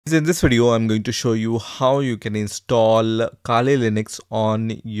In this video, I'm going to show you how you can install Kali Linux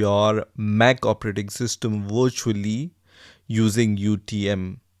on your Mac operating system virtually using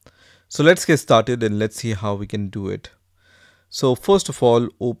UTM. So let's get started and let's see how we can do it. So first of all,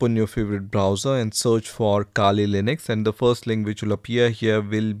 open your favorite browser and search for Kali Linux, and the first link which will appear here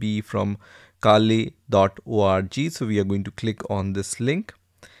will be from kali.org. So we are going to click on this link.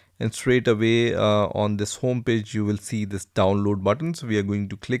 And straight away on this home page you will see this download button. So we are going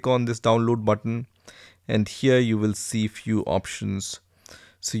to click on this download button, and here you will see few options.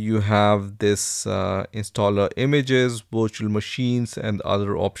 So you have this installer images, virtual machines, and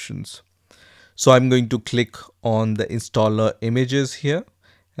other options. So I'm going to click on the installer images here,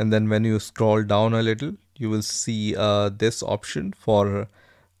 and then when you scroll down a little you will see this option for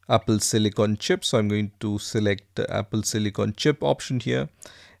Apple Silicon chip. So I'm going to select the Apple Silicon chip option here,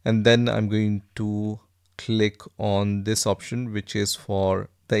 and then I'm going to click on this option which is for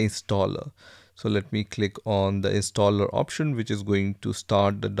the installer. So let me click on the installer option, which is going to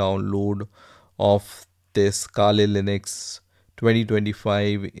start the download of this Kali Linux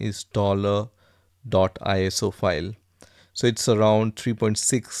 2025 installer.iso file. So it's around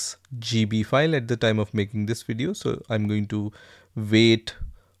 3.6 GB file at the time of making this video. So I'm going to wait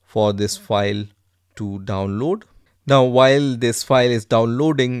for this file to download. Now while this file is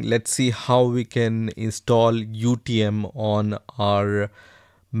downloading, let's see how we can install UTM on our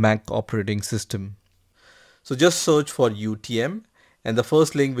Mac operating system. So just search for UTM, and the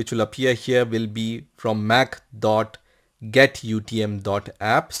first link which will appear here will be from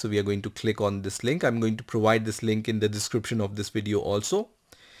mac.getutm.app. So we are going to click on this link. I'm going to provide this link in the description of this video also.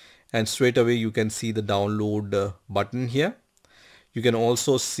 And straight away you can see the download button here. You can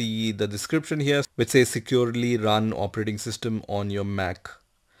also see the description here which says securely run operating system on your Mac.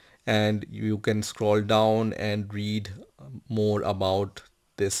 And you can scroll down and read more about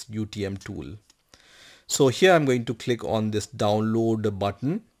this UTM tool. So here I'm going to click on this download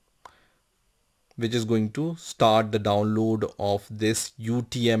button, which is going to start the download of this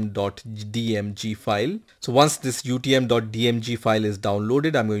utm.dmg file. So once this utm.dmg file is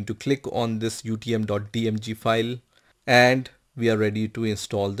downloaded, I'm going to click on this utm.dmg file, and we are ready to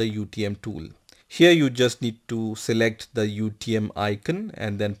install the UTM tool. Here you just need to select the UTM icon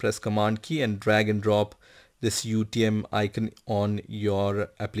and then press Command key and drag and drop this UTM icon on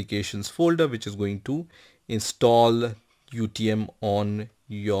your applications folder, which is going to install UTM on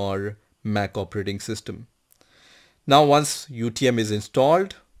your Mac operating system. Now once UTM is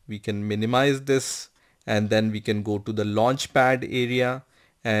installed, we can minimize this, and then we can go to the launchpad area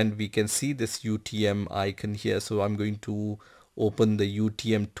and we can see this UTM icon here. So I'm going to open the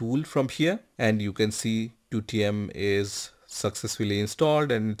UTM tool from here, and you can see UTM is successfully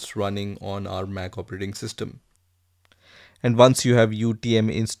installed and it's running on our Mac operating system. And once you have UTM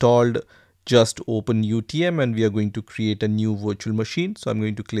installed, just open UTM and we are going to create a new virtual machine. So I'm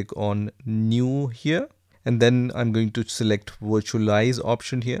going to click on new here, and then I'm going to select virtualize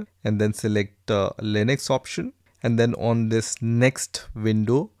option here, and then select Linux option. And then on this next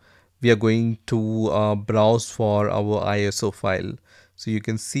window, we are going to browse for our ISO file. So you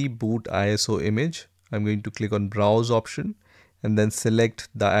can see boot ISO image. I'm going to click on browse option and then select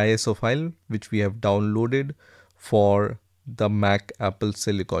the ISO file which we have downloaded for the Mac Apple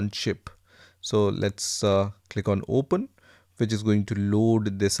Silicon chip. So let's click on open, which is going to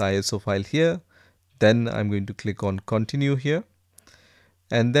load this ISO file here. Then I'm going to click on continue here.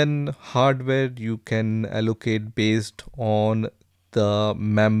 And then hardware you can allocate based on the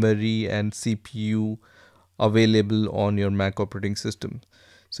memory and CPU available on your Mac operating system.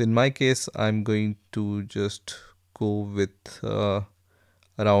 So in my case, I'm going to just go with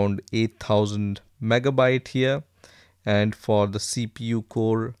around 8000 megabyte here. And for the CPU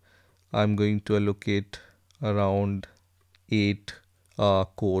core, I'm going to allocate around 8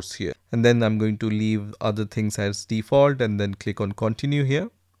 cores here. And then I'm going to leave other things as default and then click on continue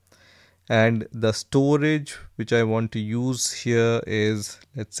here. And the storage which I want to use here is,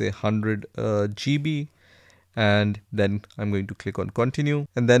 let's say, 100 GB, and then I'm going to click on continue.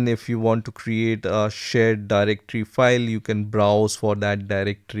 And then if you want to create a shared directory file, you can browse for that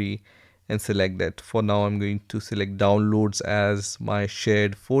directory and select that. For now I'm going to select downloads as my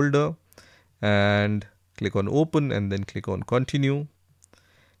shared folder and click on open and then click on continue.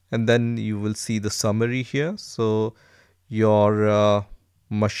 And then you will see the summary here. So your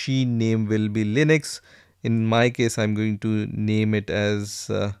machine name will be Linux. In my case, I'm going to name it as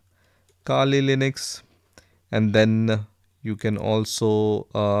Kali Linux. And then you can also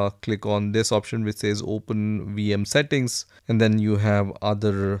click on this option which says open VM settings, and then you have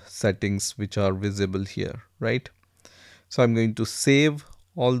other settings which are visible here, right? So I'm going to save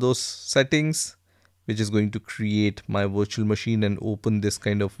all those settings, which is going to create my virtual machine and open this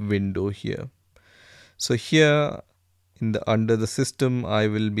kind of window here. So here in the under the system, I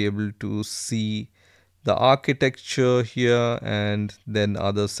will be able to see the architecture here, and then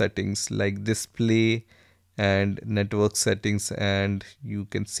other settings like display and network settings, and you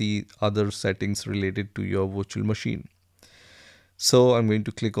can see other settings related to your virtual machine. So I'm going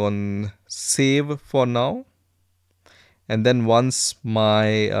to click on save for now, and then once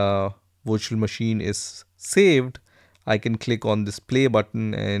my virtual machine is saved, I can click on this play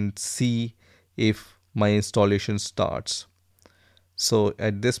button and see if my installation starts. So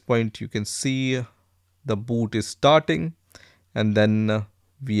at this point you can see the boot is starting, and then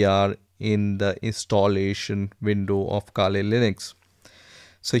we are in the installation window of Kali Linux.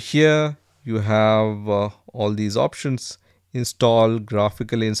 So here you have all these options: install,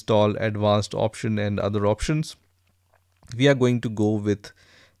 graphical install, advanced option, and other options. We are going to go with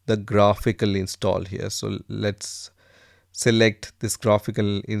the graphical install here. So let's select this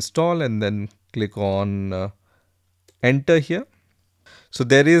graphical install and then click on enter here. So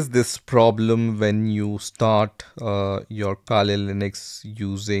there is this problem when you start your Kali Linux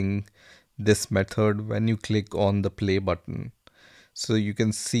using this method. When you click on the play button, so you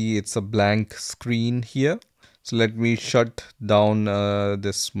can see it's a blank screen here. So let me shut down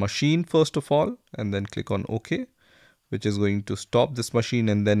this machine first of all, and then click on OK, which is going to stop this machine,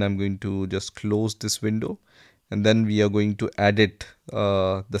 and then I'm going to just close this window, and then we are going to edit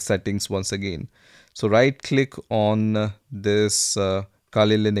the settings once again. So right click on this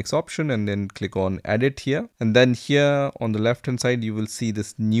Kali Linux option and then click on edit here, and then here on the left hand side you will see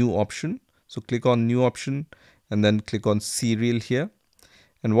this new option. So click on new option and then click on serial here,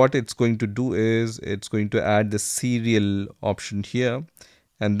 and what it's going to do is it's going to add the serial option here.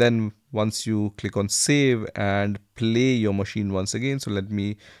 And then once you click on save and play your machine once again, so let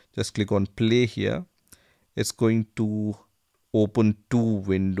me just click on play here, it's going to open two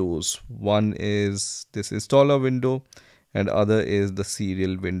windows. One is this installer window and other is the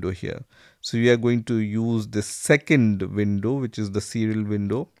serial window here. So we are going to use the second window, which is the serial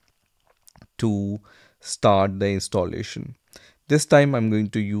window, to start the installation. This time I'm going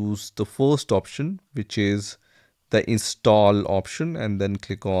to use the first option, which is the install option, and then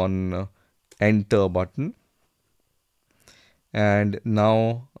click on enter button, and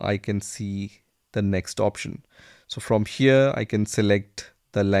now I can see the next option. So from here I can select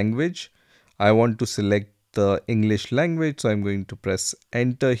the language. I want to select the English language, so I'm going to press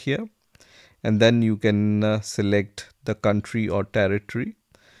enter here, and then you can select the country or territory.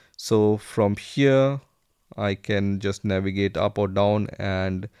 So from here I can just navigate up or down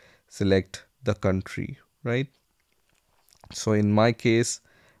and select the country, right? So in my case,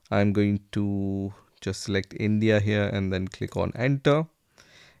 I'm going to just select India here and then click on enter.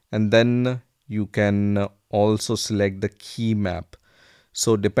 And then you can also select the key map.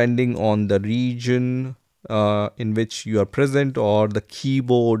 So depending on the region in which you are present or the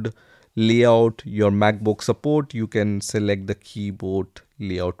keyboard layout your MacBook support, you can select the keyboard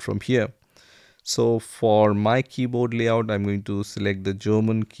layout from here. So for my keyboard layout, I'm going to select the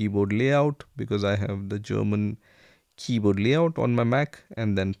German keyboard layout because I have the German keyboard layout on my Mac,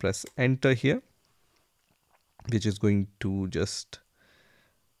 and then press enter here, which is going to just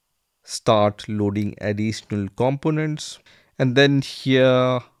start loading additional components. And then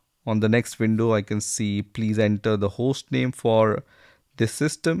here on the next window I can see please enter the host name for this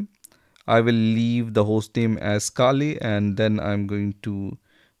system. I will leave the host name as Kali, and then I'm going to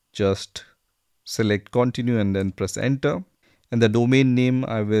just select continue and then press enter. And the domain name,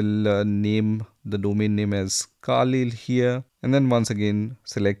 I will name the domain name as Kali here, and then once again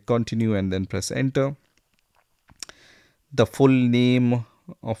select continue and then press enter. The full name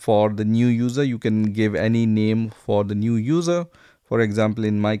for the new user, you can give any name for the new user. For example,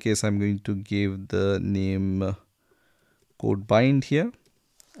 in my case, I'm going to give the name CodeBind here,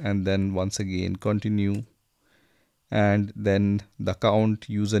 and then once again continue, and then the account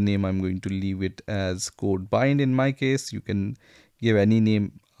username, I'm going to leave it as CodeBind. In my case, you can give any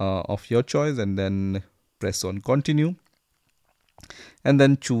name of your choice, and then press on continue, and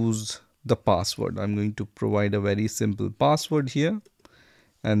then choose the password. I'm going to provide a very simple password here,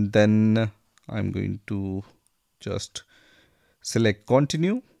 and then I'm going to just select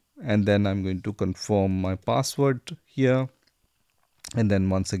continue, and then I'm going to confirm my password here, and then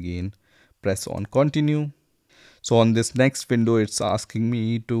once again press on continue. So on this next window, it's asking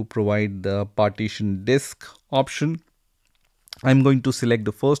me to provide the partition disk option. I'm going to select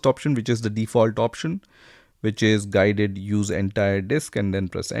the first option, which is the default option, which is guided use entire disk, and then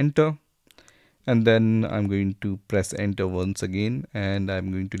press enter. And then I'm going to press enter once again, and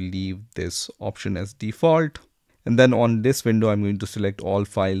I'm going to leave this option as default. And then on this window, I'm going to select all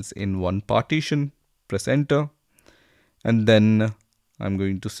files in one partition, press enter. And then I'm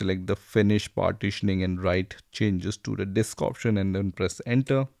going to select the finish partitioning and write changes to the disk option, and then press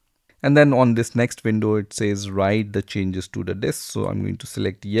enter. And then on this next window, it says write the changes to the disk. So I'm going to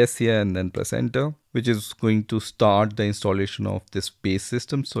select yes here and then press enter, which is going to start the installation of this base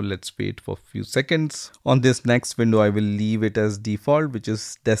system. So let's wait for a few seconds. On this next window, I will leave it as default, which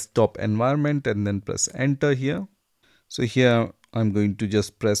is desktop environment, and then press enter here. So here I'm going to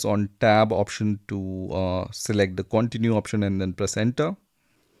just press on tab option to select the continue option and then press enter.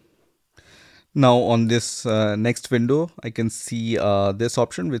 Now on this next window, I can see this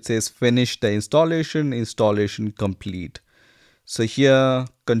option which says finish the installation complete. So here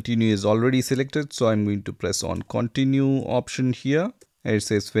continue is already selected. So I'm going to press on continue option here. And it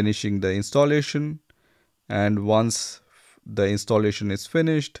says finishing the installation. And once the installation is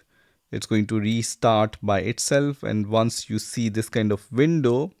finished, it's going to restart by itself. And once you see this kind of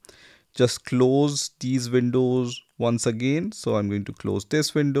window, just close these windows once again. So I'm going to close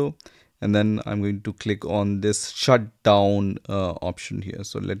this window, and then I'm going to click on this shutdown option here.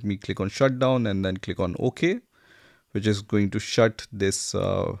 So let me click on shutdown and then click on OK, which is going to shut this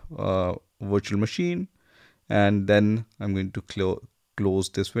virtual machine. And then I'm going to close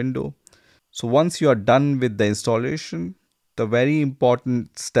this window. So once you are done with the installation, the very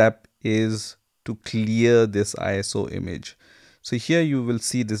important step is to clear this ISO image. So here you will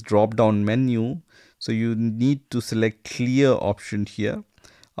see this drop down menu. So you need to select clear option here.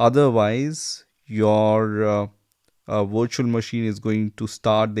 Otherwise, your virtual machine is going to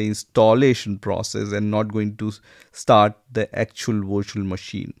start the installation process and not going to start the actual virtual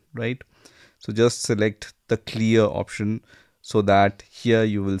machine, right? So just select the clear option so that here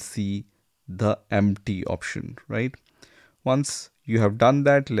you will see the empty option, right? Once you have done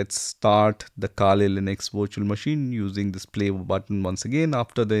that, let's start the Kali Linux virtual machine using this play button once again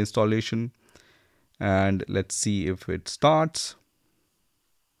after the installation. And let's see if it starts.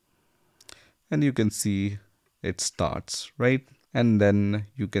 And you can see it starts, right? And then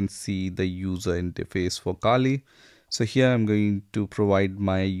you can see the user interface for Kali. So here I'm going to provide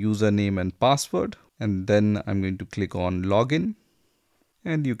my username and password, and then I'm going to click on login.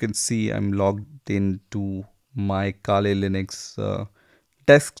 And you can see I'm logged into my Kali Linux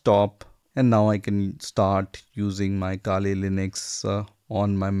desktop, and now I can start using my Kali Linux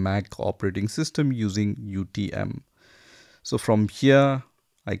on my Mac operating system using UTM. So from here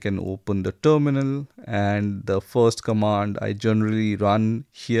I can open the terminal, and the first command I generally run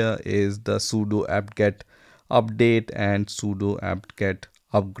here is the sudo apt-get update and sudo apt-get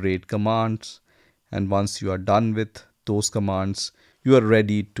upgrade commands. And once you are done with those commands, you are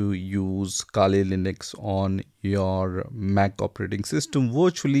ready to use Kali Linux on your Mac operating system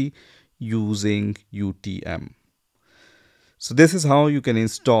virtually using UTM. So this is how you can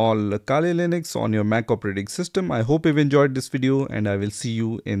install Kali Linux on your Mac operating system. I hope you've enjoyed this video, and I will see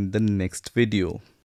you in the next video.